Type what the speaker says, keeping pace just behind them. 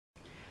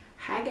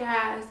Hi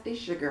guys,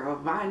 it's your girl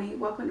Vonnie.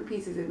 Welcome to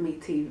Pieces of Me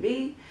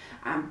TV.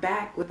 I'm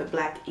back with a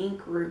Black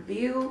Ink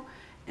review,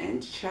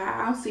 and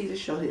child Caesar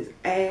showed his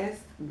ass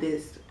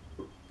this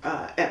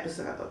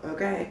episode.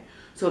 Okay,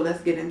 so let's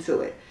get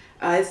into it.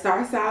 It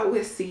starts out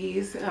with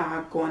Ceas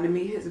going to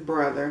meet his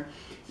brother.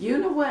 You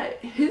know what?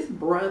 His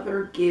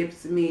brother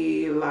gives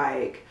me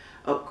like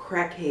a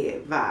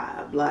crackhead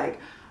vibe, like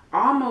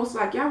almost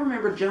like y'all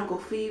remember Jungle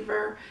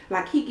Fever.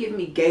 Like he give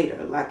me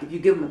Gator. Like if you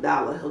give him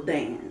 $1, he'll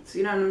dance.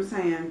 You know what I'm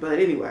saying? But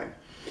anyway,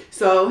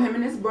 so him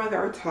and his brother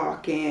are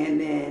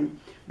talking, and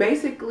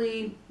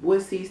basically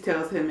what Cease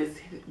tells him is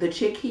the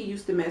chick he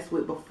used to mess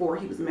with before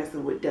he was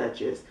messing with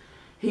Dutchess.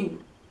 He,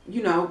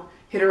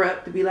 hit her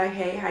up to be like,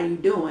 hey, how you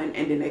doing?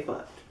 And then they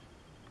fucked.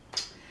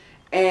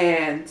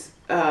 And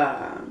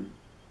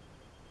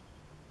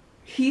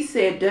he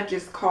said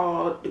Dutchess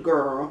called the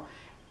girl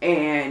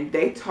and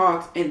they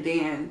talked, and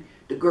then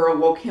the girl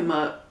woke him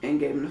up and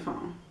gave him the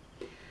phone.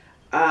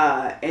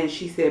 And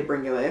she said,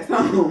 bring your ass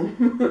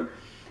home.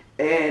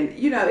 And,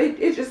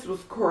 it just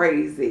was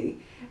crazy.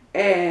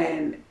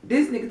 And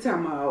this nigga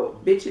talking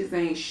about bitches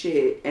ain't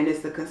shit and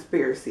it's a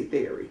conspiracy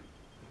theory.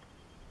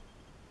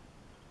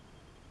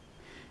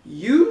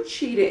 You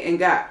cheated and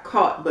got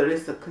caught, but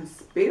it's a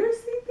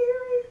conspiracy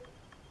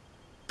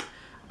theory?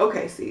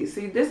 Okay, see,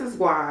 this is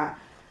why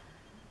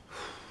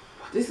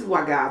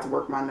guys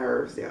work my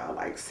nerves, y'all.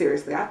 Like,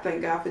 seriously, I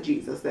thank God for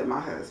Jesus that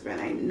my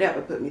husband ain't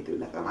never put me through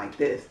nothing like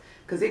this,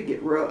 because it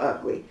get real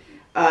ugly.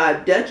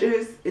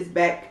 Dutchess is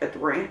back at the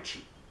ranch,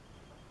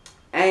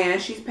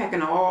 and she's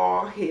packing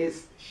all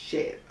his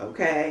shit,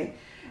 okay?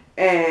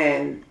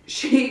 And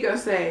she gonna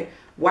say,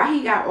 why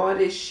he got all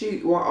these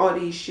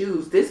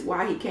shoes? This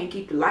why he can't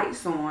keep the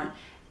lights on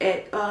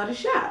at the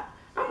shop.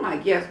 I'm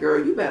like, yes,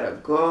 girl, you better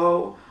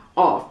go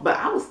off. But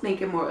I was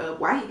thinking more of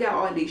why he got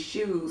all these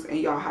shoes and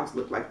y'all house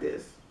look like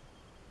this.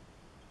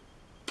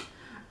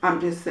 I'm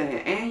just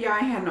saying. And y'all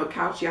ain't had no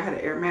couch. Y'all had an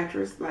air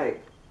mattress.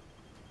 Like,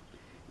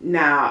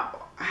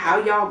 now,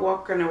 how y'all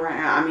walking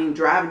around,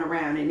 driving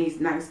around in these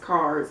nice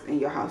cars and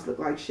your house look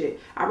like shit.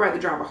 I'd rather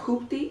drive a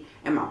hoopty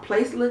and my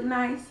place look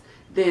nice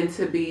than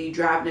to be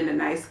driving in a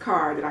nice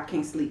car that I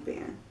can't sleep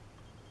in.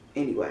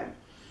 Anyway.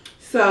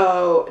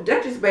 So,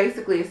 Dutchess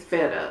basically is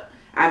fed up.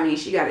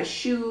 She got his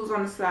shoes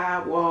on the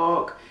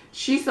sidewalk.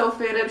 She's so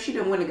fed up, she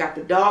done went and got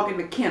the dog in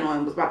the kennel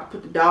and was about to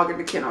put the dog in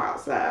the kennel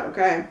outside,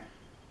 okay?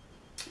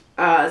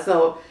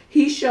 So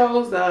he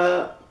shows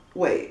up.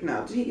 Wait,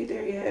 no, did he get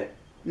there yet?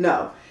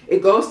 No.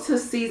 It goes to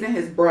Ceas and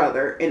his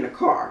brother in the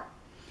car.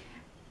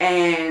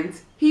 And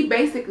he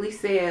basically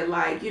said,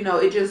 like,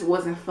 it just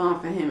wasn't fun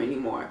for him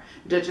anymore.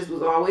 Dutchess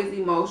was always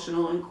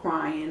emotional and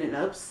crying and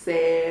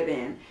upset,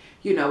 and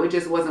it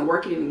just wasn't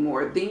working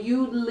anymore. Then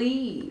you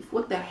leave.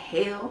 What the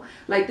hell?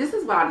 Like, this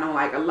is why I know,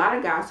 like, a lot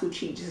of guys who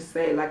cheat just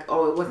say, like,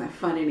 oh, it wasn't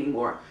fun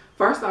anymore.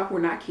 First off, we're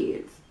not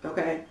kids,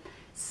 okay?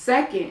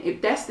 Second,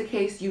 if that's the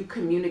case, you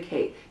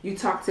communicate. You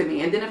talk to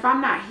me. And then if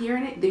I'm not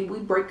hearing it, then we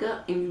break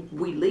up and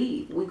we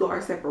leave. We go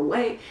our separate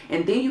way.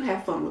 And then you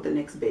have fun with the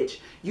next bitch.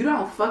 You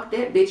don't fuck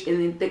that bitch and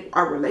then think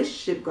our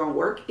relationship gonna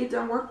work. It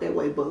don't work that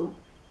way, boo.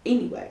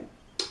 Anyway.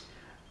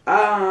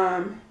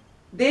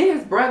 Then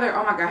his brother,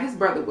 oh my God, his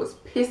brother was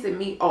pissing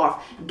me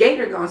off.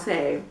 Gator gonna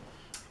say,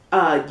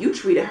 you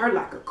treated her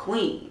like a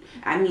queen.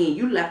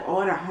 You left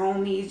all the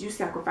homies, you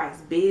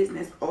sacrificed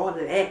business, all of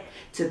that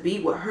to be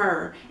with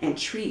her and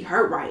treat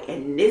her right.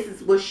 And this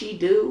is what she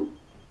do?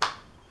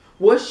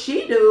 What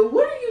she do?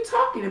 What are you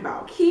talking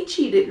about? He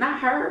cheated, not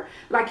her.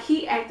 Like,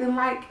 he acting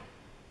like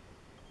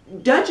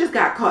Dutchess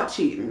got caught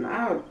cheating.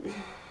 Oh,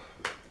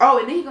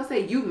 and then he gonna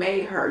say, you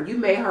made her. You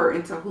made her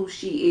into who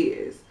she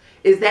is.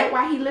 Is that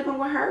why he living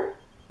with her?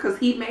 Because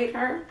he made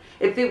her?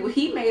 If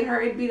he made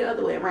her, it'd be the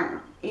other way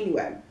around.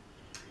 Anyway.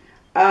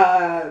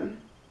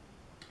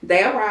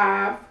 They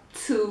arrived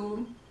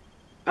to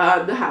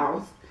the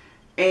house,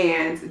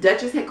 and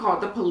Dutchess had called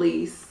the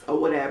police or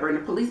whatever, and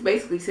the police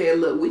basically said,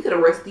 look, we could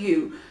arrest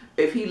you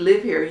if he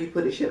lived here, you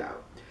put his shit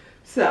out.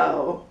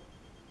 So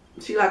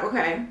she like,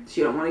 okay,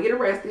 she don't want to get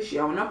arrested, she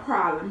don't want no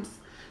problems,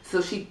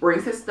 so she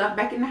brings his stuff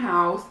back in the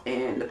house,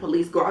 and the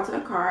police go out to the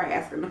car,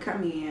 ask him to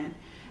come in,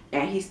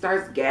 and he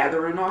starts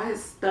gathering all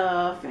his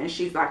stuff, and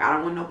she's like, I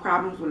don't want no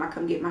problems when I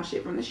come get my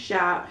shit from the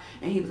shop.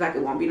 And he was like,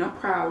 it won't be no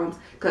problems,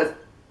 because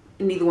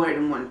neither one of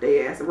them wanted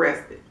their ass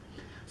arrested.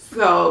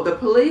 So the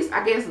police,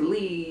 I guess,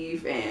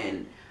 leave,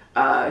 and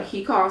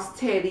he calls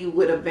Teddy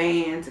with a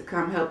van to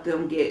come help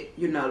them get,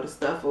 the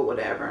stuff or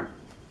whatever.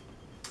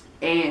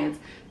 And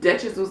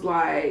Dutchess was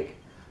like,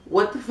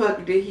 what the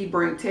fuck did he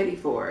bring Teddy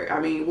for?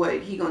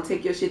 What, he gonna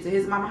take your shit to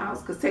his mama house?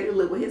 Because Teddy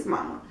lived with his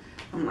mama.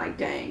 I'm like,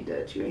 dang,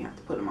 Dutch, you ain't have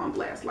to put him on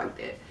blast like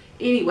that.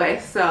 Anyway,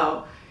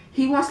 so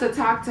he wants to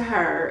talk to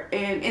her,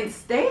 and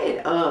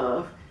instead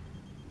of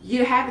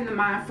you having the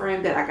mind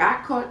frame that I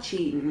got caught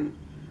cheating,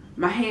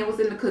 my hand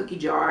was in the cookie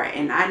jar,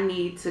 and I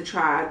need to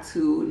try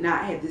to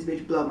not have this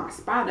bitch blow my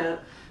spot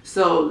up,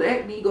 so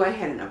let me go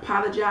ahead and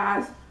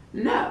apologize.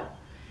 No.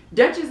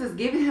 Dutchess is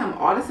giving him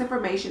all this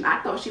information.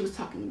 I thought she was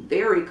talking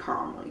very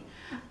calmly,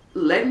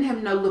 letting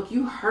him know, look,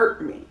 you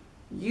hurt me.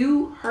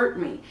 You hurt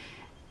me.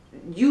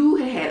 You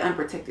had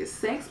unprotected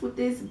sex with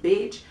this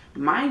bitch.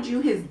 Mind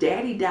you, his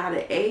daddy died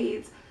of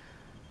AIDS.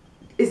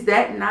 Is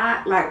that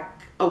not like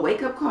a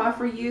wake up call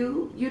for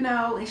you? You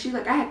know? And she's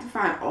like, I had to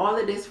find all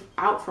of this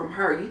out from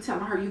her. You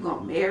telling her you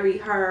gonna marry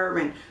her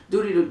and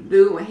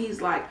do. And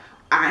he's like,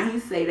 I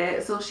ain't say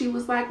that. So she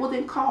was like, well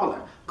then call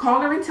her.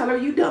 Call her and tell her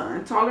you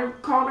done. Call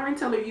her and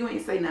tell her you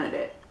ain't say none of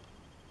that.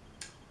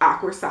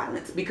 Awkward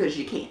silence because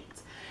you can't.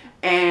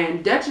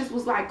 And Dutchess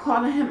was like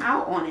calling him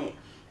out on it.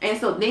 And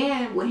so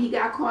then when he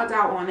got called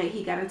out on it,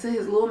 he got into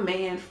his little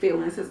man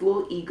feelings, his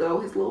little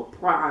ego, his little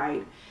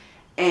pride,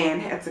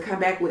 and had to come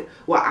back with,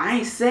 well, I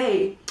ain't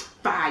say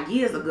 5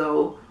 years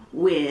ago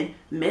when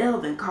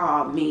Melvin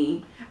called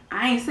me.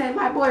 I ain't say,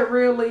 like, boy,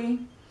 really?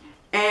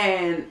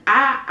 And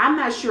I'm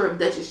not sure if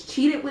Dutchess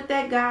cheated with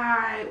that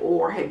guy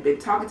or had been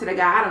talking to the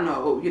guy. I don't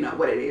know, you know,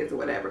 what it is or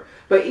whatever.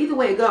 But either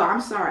way it go,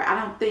 I'm sorry. I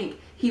don't think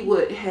he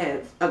would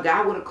have, a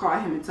guy would have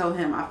called him and told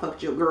him I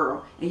fucked your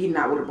girl and he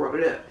not would have brought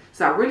it up.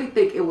 So I really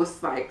think it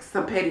was like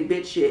some petty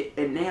bitch shit.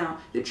 And now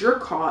that you're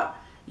caught,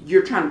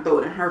 you're trying to throw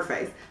it in her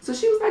face. So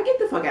she was like, get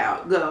the fuck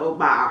out. Go,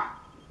 bye,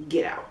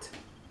 get out.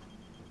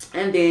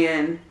 And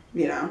then,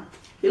 you know,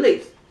 he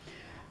leaves.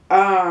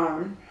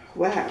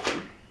 What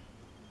happened?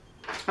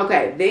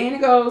 Okay, then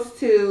it goes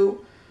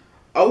to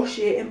Oh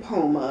Shit and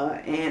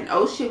Puma. And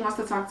Oh Shit wants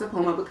to talk to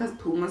Puma because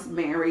Puma's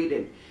married.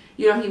 And,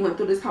 you know, he went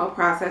through this whole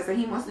process. And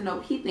he wants to know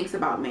what he thinks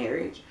about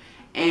marriage.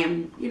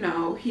 And, you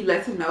know, he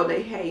lets him know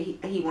that, hey,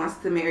 he wants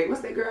to marry,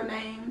 what's that girl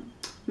name?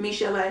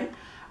 Michelle.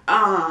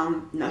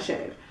 No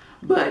shade.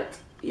 But,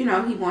 you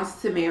know, he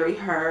wants to marry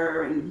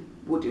her and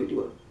we'll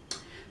do it.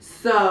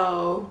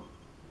 So,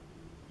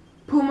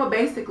 Puma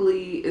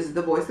basically is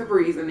the voice of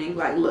reasoning.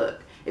 Like,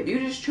 look, if you're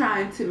just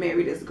trying to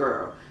marry this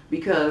girl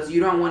because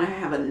you don't want to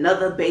have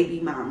another baby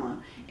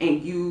mama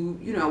and you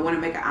know, want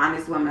to make an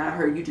honest woman out of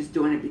her, you just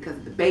doing it because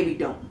of the baby,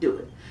 don't do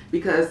it.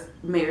 Because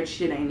marriage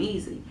shit ain't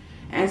easy.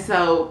 And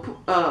so,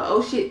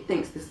 Oh Shit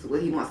thinks this is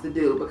what he wants to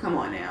do. But come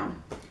on now.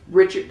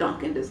 Richard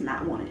Duncan does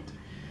not want it.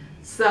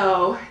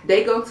 So,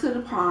 they go to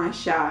the pawn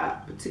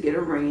shop to get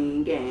a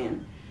ring.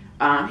 And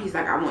he's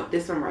like, I want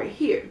this one right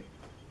here.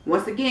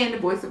 Once again, the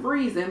voice of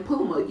reason,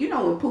 Puma. You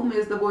know when Puma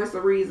is the voice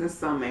of reason,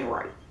 something ain't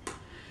right.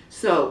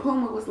 So,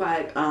 Puma was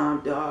like,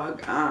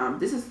 dog,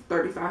 this is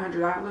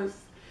 $3,500.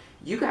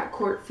 You got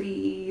court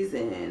fees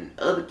and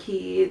other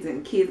kids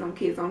and kids on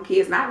kids on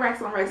kids. Not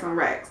racks on racks on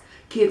racks.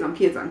 Kids on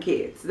kids on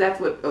kids. That's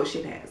what Oh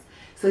Shit has.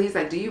 So he's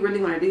like, do you really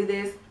want to do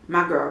this?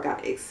 My girl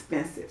got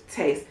expensive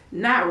taste.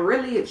 Not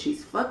really if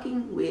she's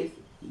fucking with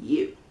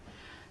you.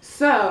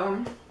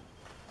 So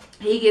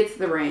he gets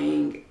the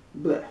ring.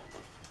 But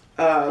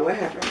what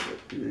happens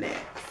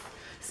next?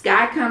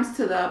 Sky comes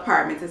to the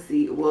apartment to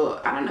see,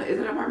 well, I don't know. Is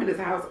it an apartment? Is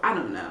it a house? I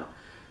don't know.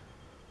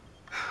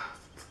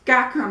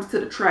 Sky comes to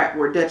the trap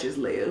where Dutchess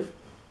live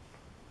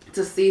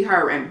to see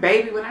her. And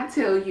baby, when I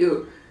tell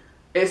you,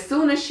 as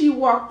soon as she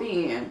walked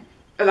in,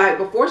 like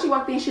before she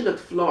walked in, she looked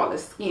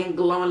flawless, skin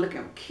glowing,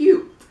 looking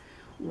cute.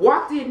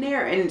 Walked in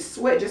there and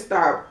sweat just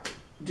started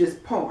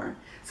just pouring.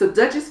 So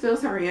Dutchess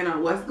fills her in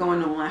on what's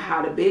going on,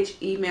 how the bitch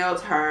emailed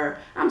her.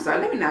 I'm sorry,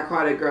 let me not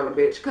call that girl a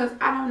bitch because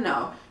I don't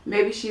know.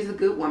 Maybe she's a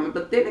good woman.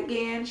 But then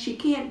again, she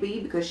can't be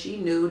because she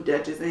knew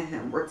Dutchess and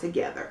him were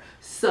together.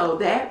 So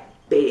that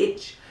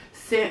bitch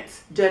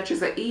sent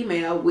Dutchess an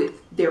email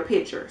with their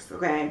pictures,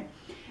 okay?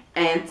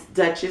 And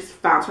Dutchess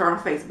found her on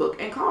Facebook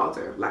and called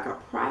her like a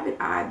private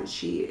eye that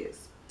she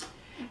is.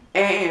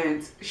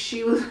 And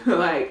she was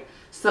like,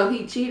 so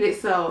he cheated.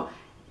 So,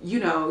 you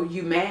know,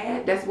 you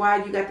mad? That's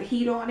why you got the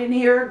heat on in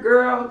here,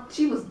 girl.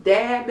 She was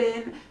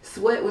dabbing.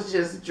 Sweat was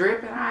just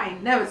dripping. I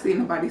ain't never seen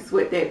nobody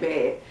sweat that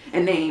bad.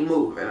 And they ain't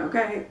moving,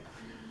 okay?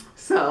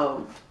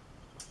 So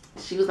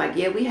she was like,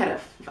 yeah,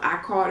 I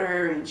called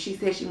her and she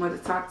said she wanted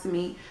to talk to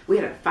me. We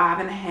had a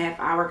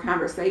 5.5-hour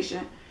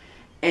conversation.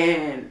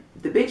 And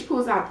the bitch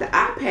pulls out the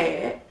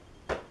iPad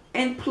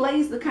and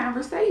plays the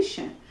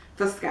conversation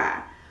for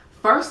Sky.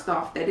 First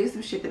off, that is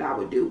some shit that I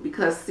would do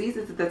because Ceas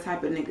is the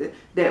type of nigga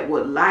that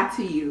would lie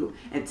to you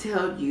and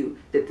tell you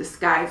that the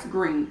sky is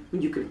green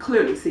when you can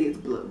clearly see it's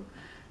blue.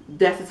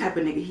 That's the type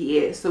of nigga he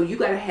is. So you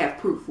gotta have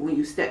proof when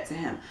you step to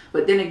him.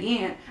 But then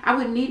again, I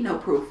wouldn't need no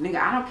proof. Nigga,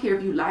 I don't care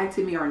if you lied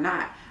to me or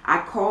not.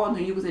 I called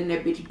when you was in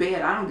that bitch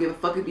bed. I don't give a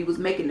fuck if you was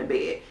making the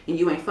bed and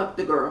you ain't fucked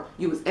the girl.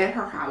 You was at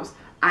her house.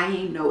 I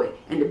ain't know it.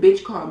 And the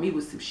bitch called me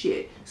with some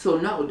shit. So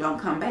no, don't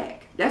come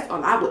back. That's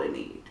all I would have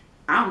needed.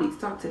 I don't need to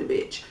talk to the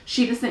bitch.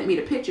 She just sent me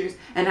the pictures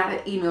and I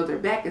emailed her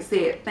back and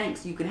said,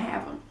 thanks, you can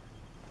have them.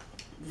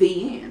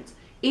 The end.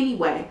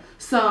 Anyway,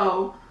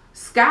 so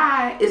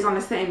Sky is on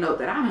the same note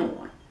that I'm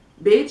on.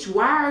 Bitch,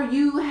 why are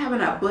you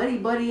having a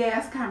buddy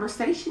ass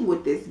conversation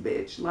with this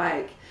bitch?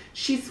 Like,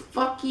 she's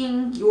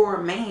fucking your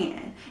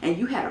man. And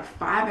you had a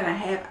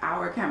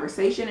 5.5-hour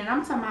conversation. And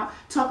I'm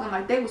talking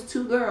like they was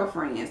two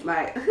girlfriends.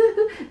 Like,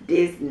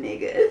 this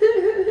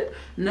nigga.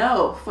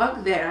 No,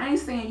 fuck that. I ain't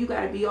saying you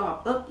gotta be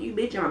all, fuck you,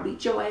 bitch, I'm gonna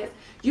beat your ass.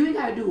 You ain't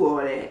gotta do all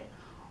that.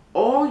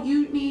 All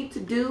you need to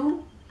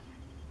do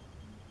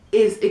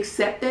is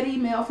accept that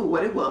email for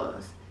what it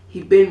was.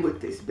 He been with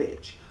this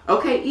bitch.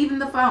 Okay, even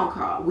the phone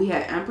call. We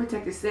had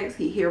unprotected sex.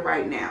 He here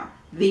right now.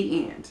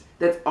 The end.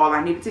 That's all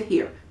I needed to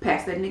hear.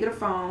 Pass that nigga the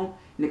phone.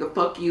 Nigga,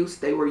 fuck you.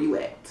 Stay where you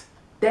at.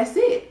 That's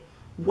it.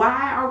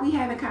 Why are we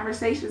having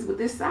conversations with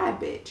this side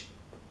bitch?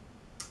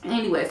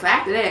 Anyway, so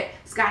after that,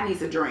 Scott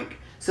needs a drink.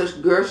 So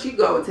girl, she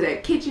go into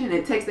that kitchen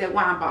and takes that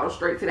wine bottle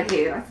straight to the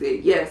head. I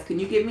said, yes, can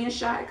you give me a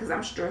shot? Because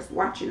I'm stressed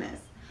watching this.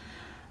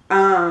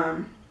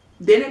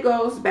 Then it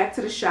goes back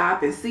to the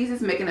shop and Ceas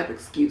is making up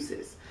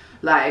excuses.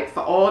 Like, for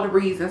all the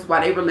reasons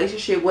why their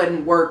relationship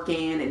wasn't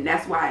working. And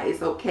that's why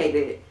it's okay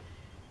that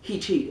he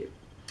cheated.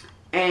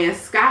 And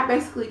Scott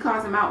basically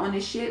calls him out on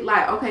this shit.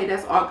 Like, okay,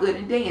 that's all good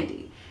and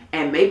dandy.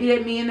 And maybe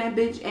that me and that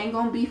bitch ain't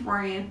gonna be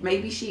friends.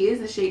 Maybe she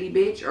is a shady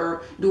bitch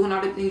or doing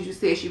all the things you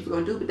said she was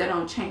gonna do. But that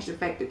don't change the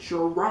fact that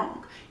you're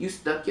wrong. You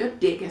stuck your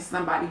dick in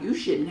somebody you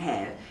shouldn't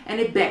have. And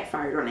it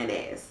backfired on that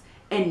ass.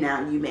 And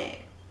now you mad.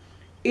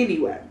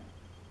 Anyway.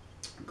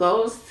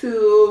 Goes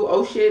to,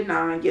 oh shit,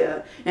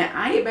 Anya. And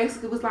Anya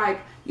basically was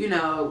like, you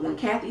know, when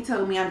Kathy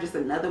told me I'm just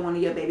another one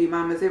of your baby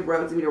mamas, it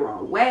rubs me the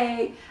wrong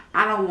way.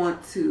 I don't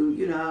want to,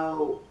 you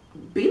know,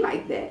 be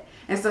like that.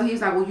 And so he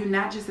was like, well, you're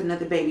not just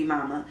another baby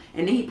mama.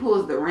 And then he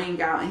pulls the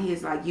ring out and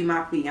he's like, you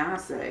my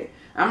fiance.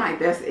 I'm like,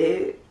 that's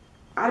it.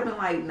 I'd have been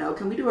like, no,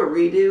 can we do a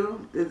redo?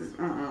 This is,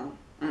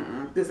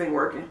 this ain't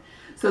working.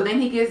 So then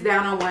he gets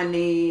down on one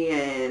knee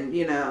and,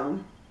 you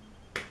know,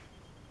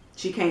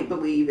 she can't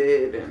believe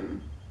it.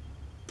 And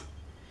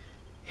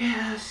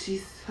yeah,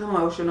 she's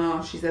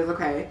emotional. She says,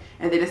 okay.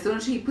 And then as soon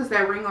as she puts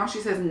that ring on, she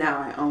says, now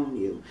I own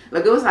you.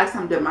 Like, it was like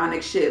some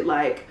demonic shit.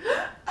 Like,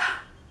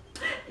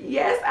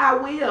 yes, I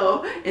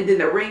will. And then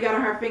the ring got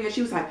on her finger.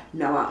 She was like,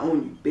 now I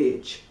own you,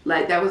 bitch.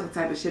 Like, that was the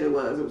type of shit it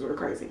was. It was real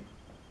crazy.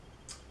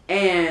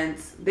 And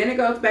then it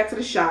goes back to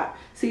the shop.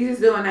 Ceas is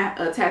doing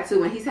a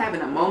tattoo and he's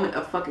having a moment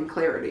of fucking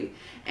clarity.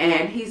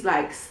 And he's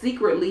like,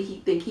 secretly,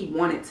 he think he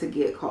wanted to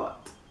get caught.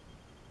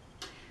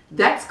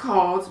 That's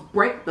called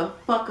break the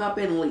fuck up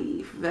and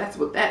leave. That's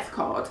what that's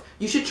called.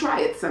 You should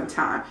try it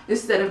sometime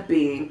instead of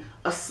being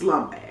a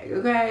slumbag,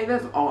 okay?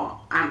 That's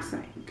all I'm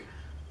saying.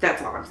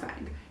 That's all I'm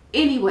saying.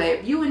 Anyway,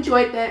 if you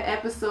enjoyed that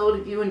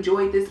episode, if you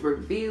enjoyed this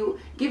review,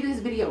 give this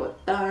video a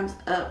thumbs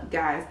up,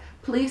 guys.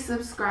 Please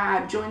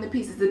subscribe. Join the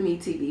Pieces of Me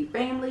TV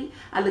family.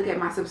 I look at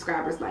my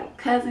subscribers like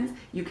cousins.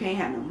 You can't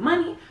have no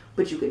money,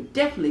 but you can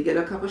definitely get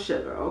a cup of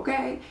sugar,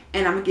 okay?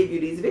 And I'm going to give you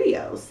these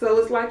videos. So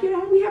it's like, you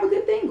know, we have a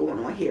good thing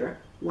going on here.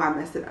 Why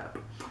mess it up?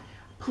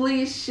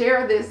 Please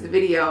share this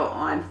video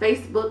on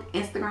Facebook,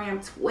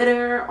 Instagram,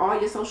 Twitter, all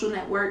your social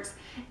networks.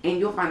 And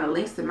you'll find the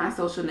links to my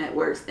social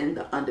networks in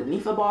the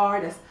underneath a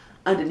bar. That's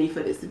underneath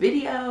of this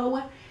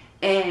video.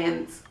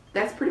 And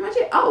that's pretty much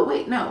it. Oh,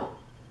 wait, no.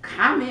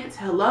 Comments.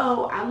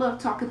 Hello. I love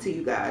talking to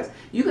you guys.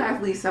 You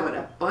guys leave some of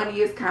the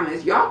funniest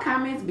comments. Y'all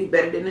comments be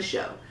better than the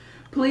show.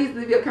 Please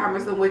leave your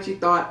comments on what you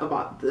thought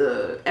about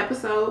the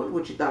episode,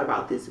 what you thought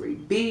about this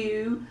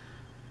review.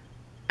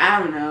 I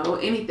don't know,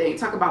 anything.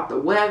 Talk about the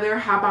weather.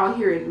 How about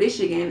here in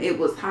Michigan? It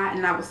was hot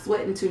and I was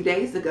sweating 2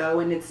 days ago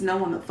and it's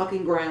snow on the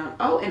fucking ground.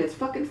 Oh, and it's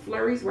fucking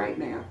flurries right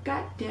now.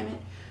 God damn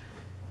it.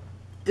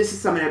 This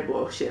is some of that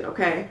bullshit,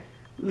 okay?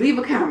 Leave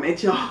a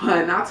comment, y'all,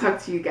 and I'll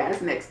talk to you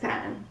guys next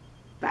time.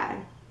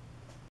 Bye.